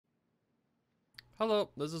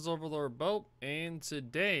Hello, this is OverlordBou, and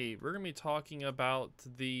today we're going to be talking about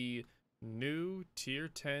the new Tier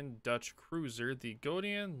 10 Dutch cruiser, the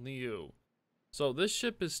Gouden Leeuw. So this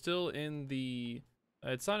ship is still in the,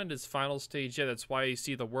 it's not in its final stage yet, that's why you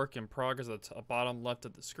see the work in progress at the bottom left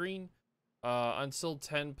of the screen. Until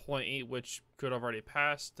 10.8, which could have already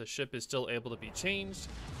passed, the ship is still able to be changed.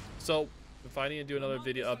 So if I need to do another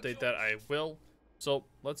video update that, I will. So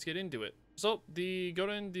let's get into it. So the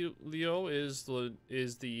Gouden Leeuw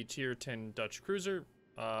is the Tier 10 Dutch cruiser.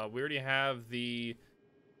 We already have the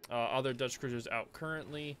other Dutch cruisers out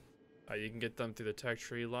currently. You can get them through the tech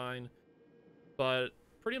tree line, but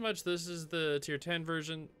pretty much this is the Tier 10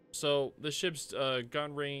 version. So the ship's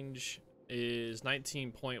gun range is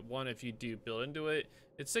 19.1 if you do build into it.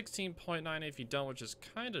 It's 16.9 if you don't, which is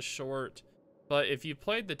kind of short. But if you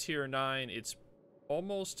played the Tier 9, it's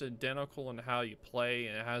almost identical in how you play,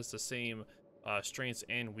 and it has the same strengths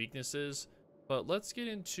and weaknesses. But let's get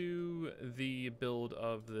into the build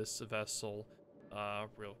of this vessel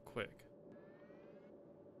real quick.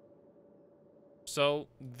 So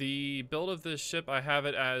the build of this ship, I have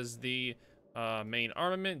it as the main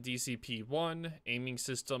armament, DCP-1, aiming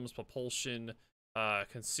systems, propulsion,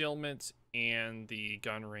 concealment, and the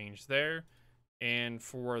gun range there. And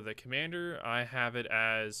for the commander, I have it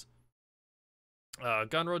as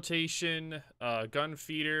gun rotation, gun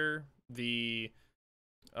feeder, the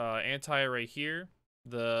anti right here,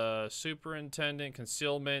 the superintendent,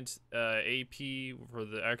 concealment, AP for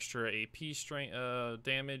the extra AP strength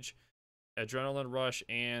damage, adrenaline rush,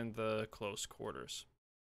 and the close quarters.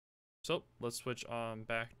 So let's switch on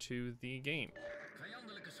back to the game.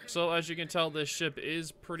 So as you can tell, this ship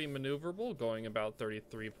is pretty maneuverable, going about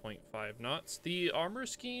 33.5 knots. The armor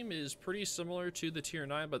scheme is pretty similar to the Tier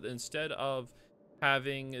 9, but instead of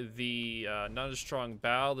having the not as strong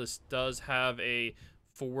bow, this does have a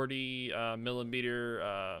 40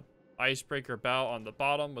 millimeter icebreaker bow on the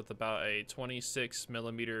bottom with about a 26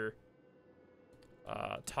 millimeter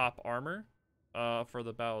top armor for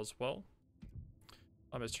the bow as well.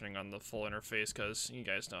 I'm just turning on the full interface because you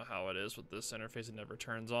guys know how it is with this interface, it never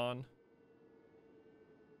turns on.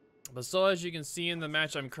 But so as you can see in the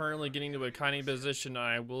match, I'm currently getting to a kiting position.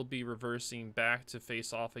 I will be reversing back to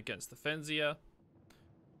face off against the Fenzia.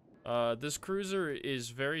 This cruiser is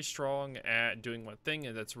very strong at doing one thing,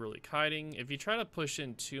 and that's really kiting. If you try to push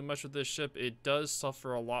in too much with this ship, it does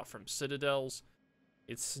suffer a lot from citadels.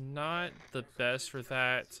 It's not the best for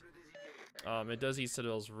that. It does eat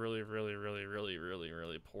citadels really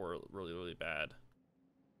poor, really bad.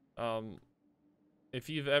 If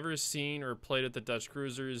you've ever seen or played at the Dutch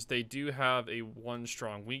cruisers, they do have a one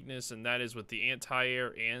strong weakness, and that is with the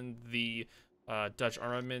anti-air and the Dutch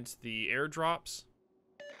armament, the airdrops.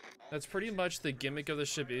 That's pretty much the gimmick of the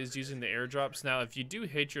ship, is using the airdrops. Now, if you do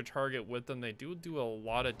hit your target with them, they do a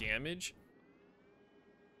lot of damage.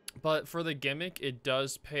 But for the gimmick, it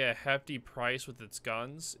does pay a hefty price with its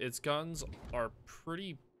guns. Its guns are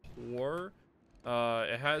pretty poor.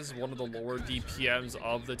 It has one of the lower DPMs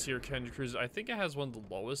of the Tier 10 cruisers. I think it has one of the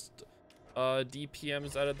lowest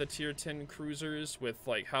DPMs out of the Tier 10 cruisers, with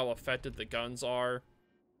like how effective the guns are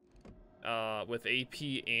with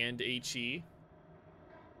AP and HE.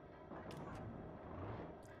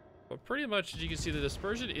 But pretty much, as you can see, the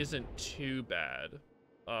dispersion isn't too bad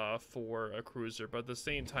for a cruiser, but at the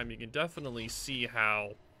same time, you can definitely see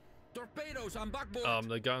how torpedoes on backboard.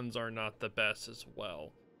 The guns are not the best as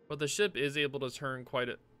well. But the ship is able to turn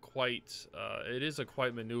it is a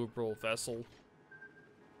quite maneuverable vessel,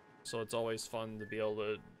 so it's always fun to be able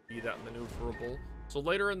to be that maneuverable. So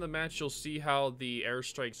later in the match, you'll see how the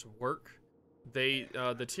airstrikes work.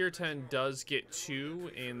 The Tier 10 does get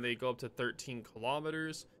 2, and they go up to 13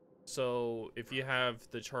 kilometers. So if you have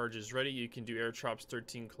the charges ready, you can do air drops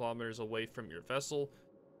 13 kilometers away from your vessel.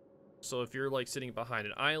 So if you're like sitting behind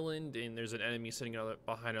an island and there's an enemy sitting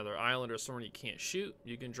behind another island or somewhere you can't shoot,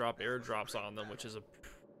 you can drop airdrops on them, which is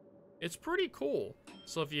it's pretty cool.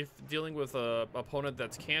 So if you're dealing with a opponent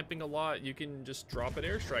that's camping a lot, you can just drop an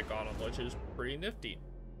airstrike on them, which is pretty nifty.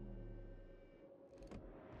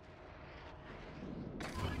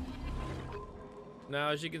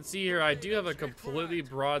 Now, as you can see here, I do have a completely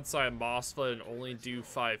broadside MOSFET and only do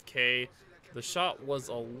 5K. The shot was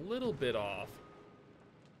a little bit off,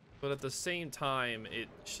 but at the same time, it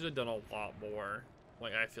should have done a lot more.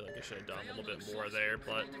 Like, I feel like it should have done a little bit more there,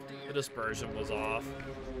 but the dispersion was off.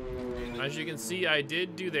 As you can see, I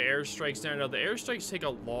did do the airstrikes there. Now, the airstrikes take a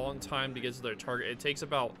long time to get to their target. It takes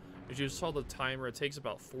about, as you saw the timer, it takes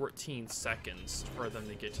about 14 seconds for them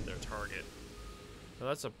to get to their target. Now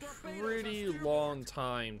that's a pretty long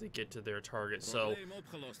time to get to their target, so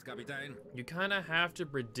you kind of have to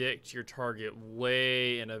predict your target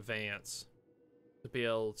way in advance to be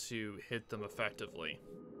able to hit them effectively.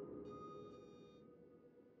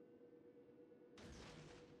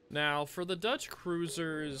 Now, for the Dutch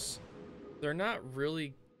cruisers, they're not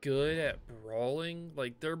really good at brawling.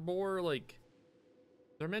 Like, they're more like,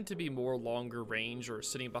 they're meant to be more longer range or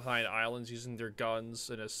sitting behind islands using their guns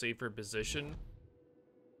in a safer position,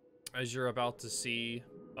 as you're about to see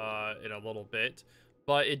in a little bit.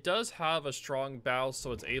 But it does have a strong bow,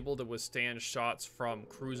 so it's able to withstand shots from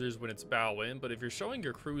cruisers when it's bow in. But if you're showing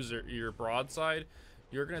your cruiser, your broadside,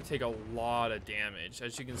 you're going to take a lot of damage.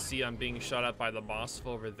 As you can see, I'm being shot at by the Mossfa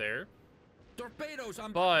over there.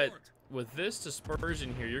 But with this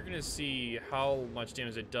dispersion here, you're going to see how much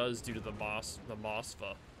damage it does due to the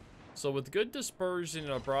Mossfa. So with good dispersion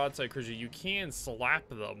in a broadside cruiser, you can slap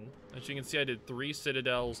them. As you can see, I did 3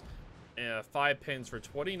 citadels and 5 pins for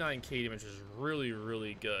 29k damage, which is really,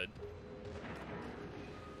 really good.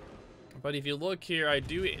 But if you look here, I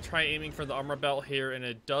do try aiming for the armor belt here, and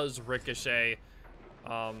it does ricochet.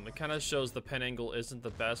 It kind of shows the pen angle isn't the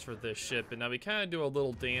best for this ship. And now we kind of do a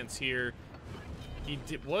little dance here. He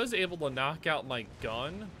was able to knock out my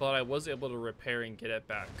gun, but I was able to repair and get it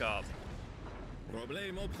back up.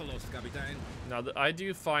 Now, I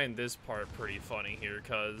do find this part pretty funny here,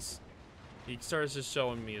 because he starts just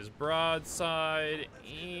showing me his broadside,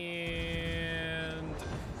 and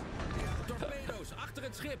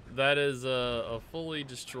that is a fully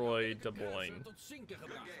destroyed Des Moines.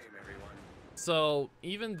 So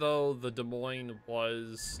even though the Des Moines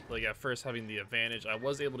was, like, at first having the advantage, I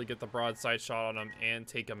was able to get the broadside shot on him and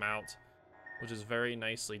take him out, which is very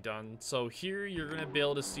nicely done. So here you're going to be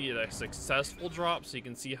able to see a successful drop, so you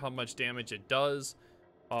can see how much damage it does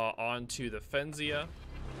onto the Fenzia.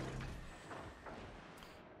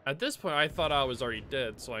 At this point, I thought I was already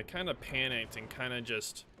dead, so I kind of panicked and kind of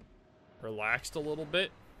just relaxed a little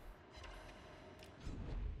bit.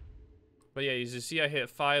 But yeah, as you see, I hit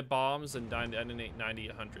 5 bombs and detonate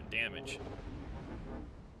 9,800 damage.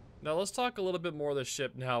 Now let's talk a little bit more of the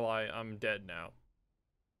ship now I'm dead now.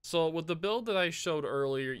 So with the build that I showed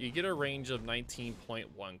earlier, you get a range of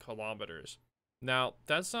 19.1 kilometers. Now,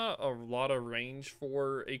 that's not a lot of range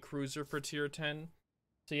for a cruiser for tier 10,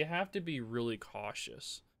 so you have to be really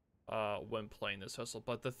cautious when playing this vessel.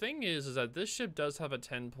 But the thing is that this ship does have a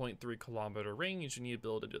 10.3 kilometer range and you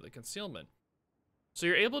ability to do the concealment. So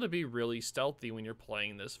you're able to be really stealthy when you're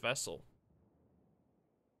playing this vessel.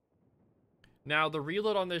 Now, the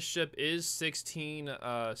reload on this ship is 16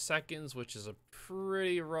 seconds, which is a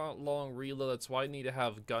pretty long reload. That's why I need to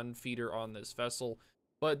have gun feeder on this vessel.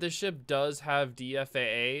 But this ship does have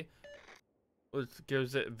DFAA, which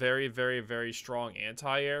gives it very, very, very strong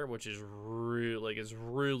anti-air, which is really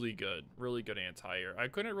good. Really good anti-air. I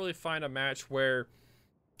couldn't really find a match where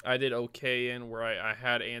I did okay in, where I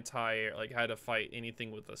had anti-air, like had to fight anything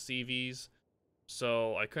with the CVs.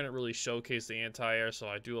 So I couldn't really showcase the anti-air, so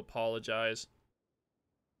I do apologize.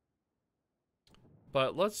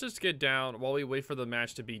 But let's just get down, while we wait for the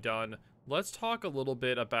match to be done, let's talk a little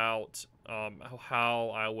bit about how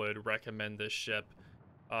I would recommend this ship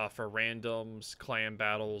for randoms, clan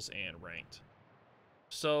battles, and ranked.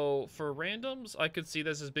 So for randoms, I could see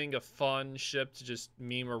this as being a fun ship to just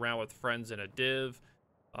meme around with friends in a div,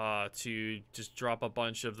 to just drop a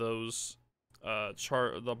bunch of those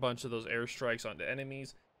airstrikes onto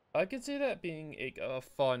enemies. I could see that being a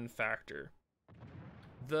fun factor.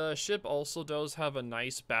 The ship also does have a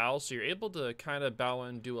nice bow, so you're able to kind of bow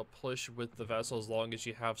and do a push with the vessel as long as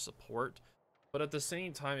you have support. But at the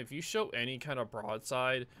same time, if you show any kind of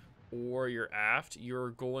broadside or you're aft,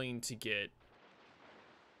 you're going to get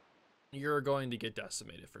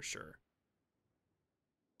decimated for sure.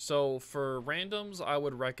 So for randoms, I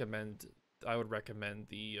would recommend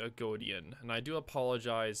the Gouden, and I do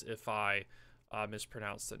apologize if I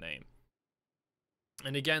mispronounce the name.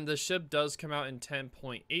 And again, the ship does come out in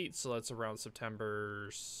 10.8, so that's around September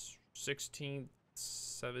 16th,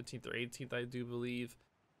 17th, or 18th, I do believe.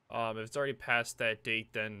 If it's already past that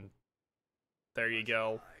date, then there you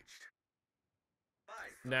go.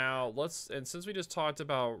 Now, since we just talked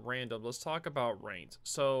about random, let's talk about ranked.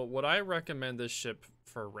 So, would I recommend this ship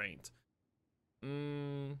for ranked?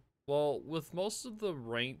 Well, with most of the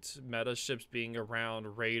ranked meta ships being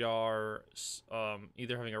around radar,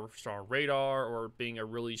 either having a strong radar or being a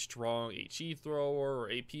really strong HE thrower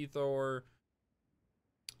or AP thrower,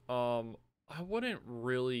 I wouldn't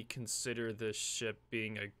really consider this ship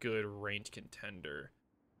being a good ranked contender.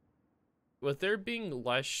 with there being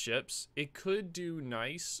less ships, it could do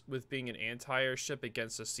nice with being an anti-air ship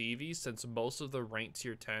against a CV, since most of the ranked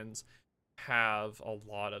tier 10s have a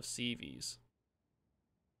lot of CVs,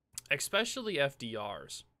 especially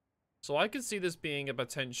FDRs. So I could see this being a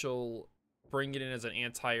potential, bring it in as an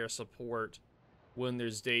anti-air support when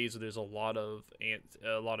there's days where there's a lot of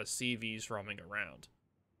CVs roaming around.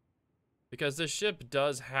 Because this ship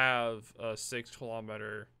does have a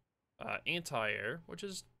 6-kilometer anti-air, which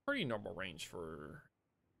is pretty normal range for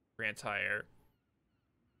anti-air,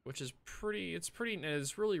 which is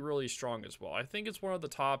it's really strong as well. I think it's one of the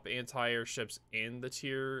top anti-air ships in the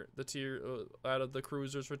tier out of the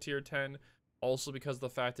cruisers for tier 10, also because of the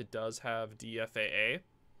fact it does have DFAA.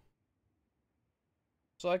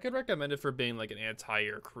 So I could recommend it for being like an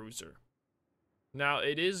anti-air cruiser. Now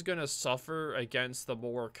it is gonna suffer against the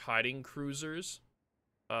more kiting cruisers,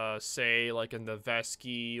 say like in the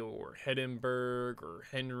Vesky or Hindenburg or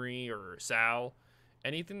Henry or Sal.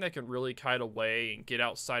 Anything that can really kite away and get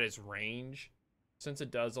outside its range, since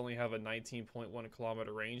it does only have a 19.1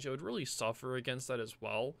 kilometer range, it would really suffer against that as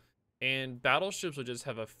well. And battleships would just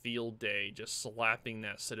have a field day just slapping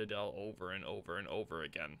that citadel over and over and over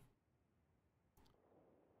again.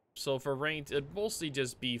 So for ranked, it'd mostly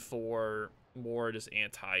just be for more just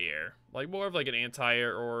anti-air. Like more of like an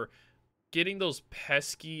anti-air, or getting those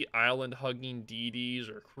pesky island-hugging DDs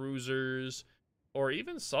or cruisers, or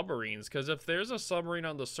even submarines, because if there's a submarine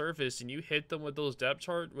on the surface and you hit them with those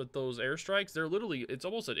with those airstrikes, they're literally, it's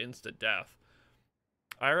almost an instant death.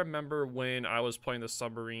 I remember when I was playing the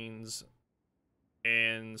submarines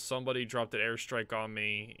and somebody dropped an airstrike on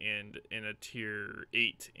me and in a tier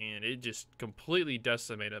 8, and it just completely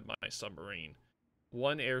decimated my submarine.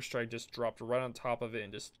 One airstrike just dropped right on top of it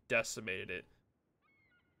and just decimated it.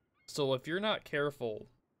 So if you're not careful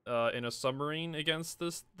in a submarine against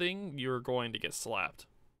this thing, you're going to get slapped.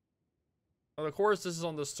 And of course, this is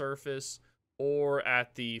on the surface or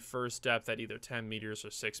at the first depth at either 10 meters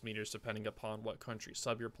or 6 meters, depending upon what country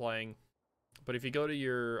sub you're playing. But if you go to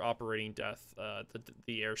your operating depth,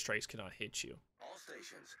 the airstrikes cannot hit you. All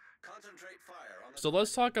stations, concentrate fire on the... So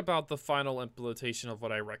let's talk about the final implementation of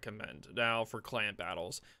what I recommend now for clan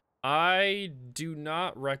battles. I do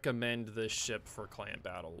not recommend this ship for clan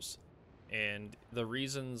battles, and the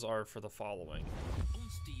reasons are for the following.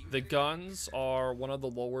 The guns are one of the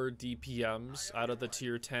lower DPMs out of the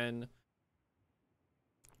tier 10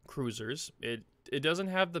 cruisers. It doesn't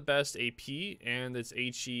have the best AP, and its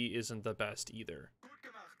HE isn't the best either.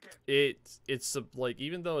 It's like,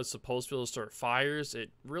 even though it's supposed to be able to start fires,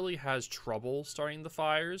 it really has trouble starting the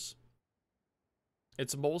fires.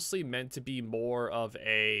 It's mostly meant to be more of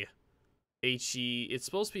a HE. It's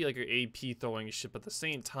supposed to be like an AP throwing ship, but at the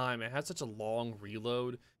same time, it has such a long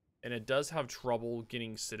reload, and it does have trouble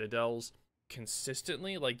getting citadels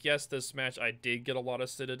consistently. Like, yes, this match I did get a lot of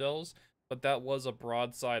citadels, but that was a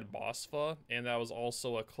broadside Bosfa, and that was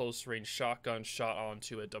also a close range shotgun shot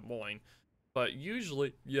onto a Des Moines. But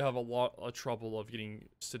usually you have a lot of trouble of getting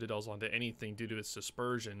citadels onto anything due to its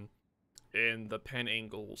dispersion and the pen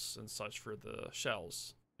angles and such for the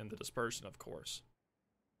shells, and the dispersion, of course.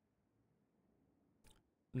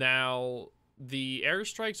 Now, the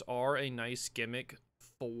airstrikes are a nice gimmick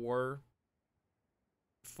for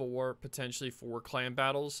potentially for clan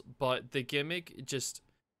battles, but the gimmick just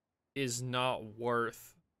is not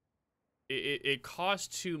worth it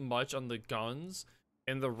costs too much on the guns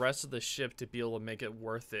and the rest of the ship to be able to make it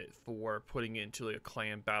worth it for putting it into like a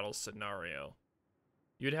clan battle scenario.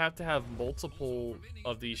 You'd have to have multiple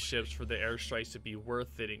of these ships for the airstrikes to be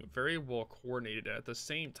worth it and very well coordinated. At the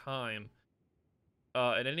same time,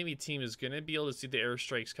 an enemy team is going to be able to see the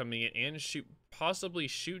airstrikes coming in and possibly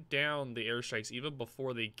shoot down the airstrikes even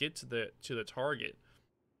before they get to the target.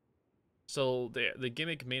 So the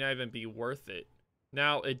gimmick may not even be worth it.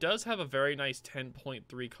 Now, it does have a very nice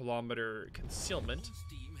 10.3 kilometer concealment,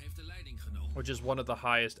 which is one of the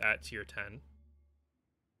highest at tier 10.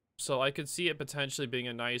 So I could see it potentially being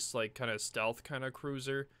a nice, like, kind of stealth kind of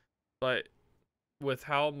cruiser, but with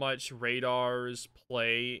how much radars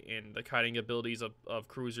play and the kiting abilities of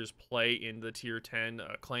cruisers play in the tier 10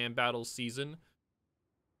 clan battle season,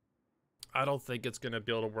 I don't think it's going to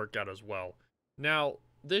be able to work out as well. Now,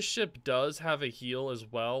 this ship does have a heal as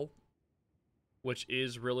well, which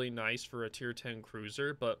is really nice for a tier 10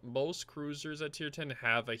 cruiser, but most cruisers at tier 10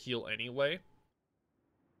 have a heal anyway.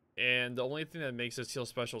 And the only thing that makes this heal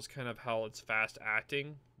special is kind of how it's fast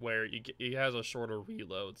acting, where it has a shorter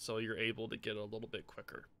reload, so you're able to get a little bit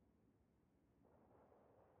quicker.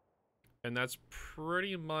 And that's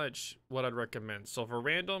pretty much what I'd recommend. So for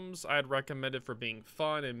randoms, I'd recommend it for being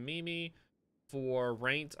fun and memey. For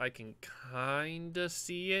ranked, I can kind of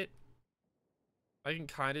see it. I can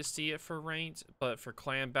kind of see it for ranked, but for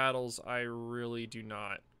clan battles, I really do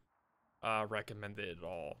not recommend it at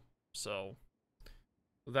all. So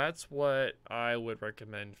that's what I would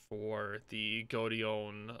recommend for the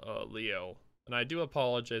Gouden Leeuw. And I do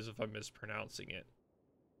apologize if I'm mispronouncing it.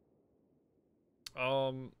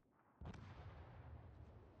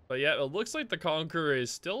 But yeah, it looks like the Conqueror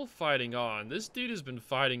is still fighting on. This dude has been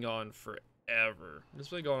fighting on forever. It's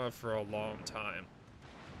been going on for a long time.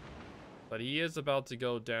 But he is about to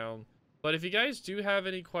go down. But if you guys do have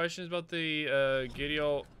any questions about the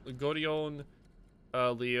Gouden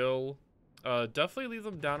Leeuw, definitely leave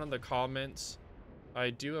them down in the comments. I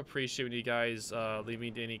do appreciate when you guys leave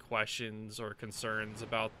me any questions or concerns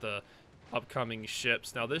about the upcoming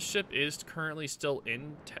ships. Now, this ship is currently still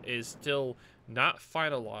not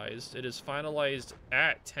finalized. It is finalized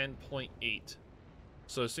at 10.8.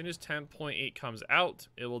 So as soon as 10.8 comes out,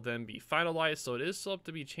 it will then be finalized. So it is still up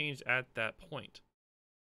to be changed at that point.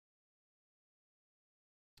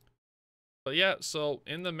 But yeah, so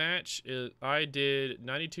in the match, I did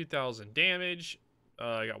 92,000 damage.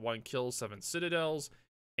 I got 1 kill, 7 citadels,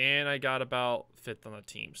 and I got about 5th on the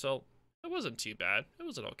team. So it wasn't too bad. It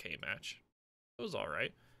was an okay match. It was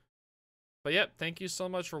alright. But yep, thank you so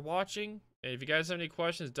much for watching. And if you guys have any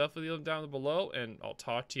questions, definitely leave them down below, and I'll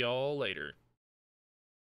talk to y'all later.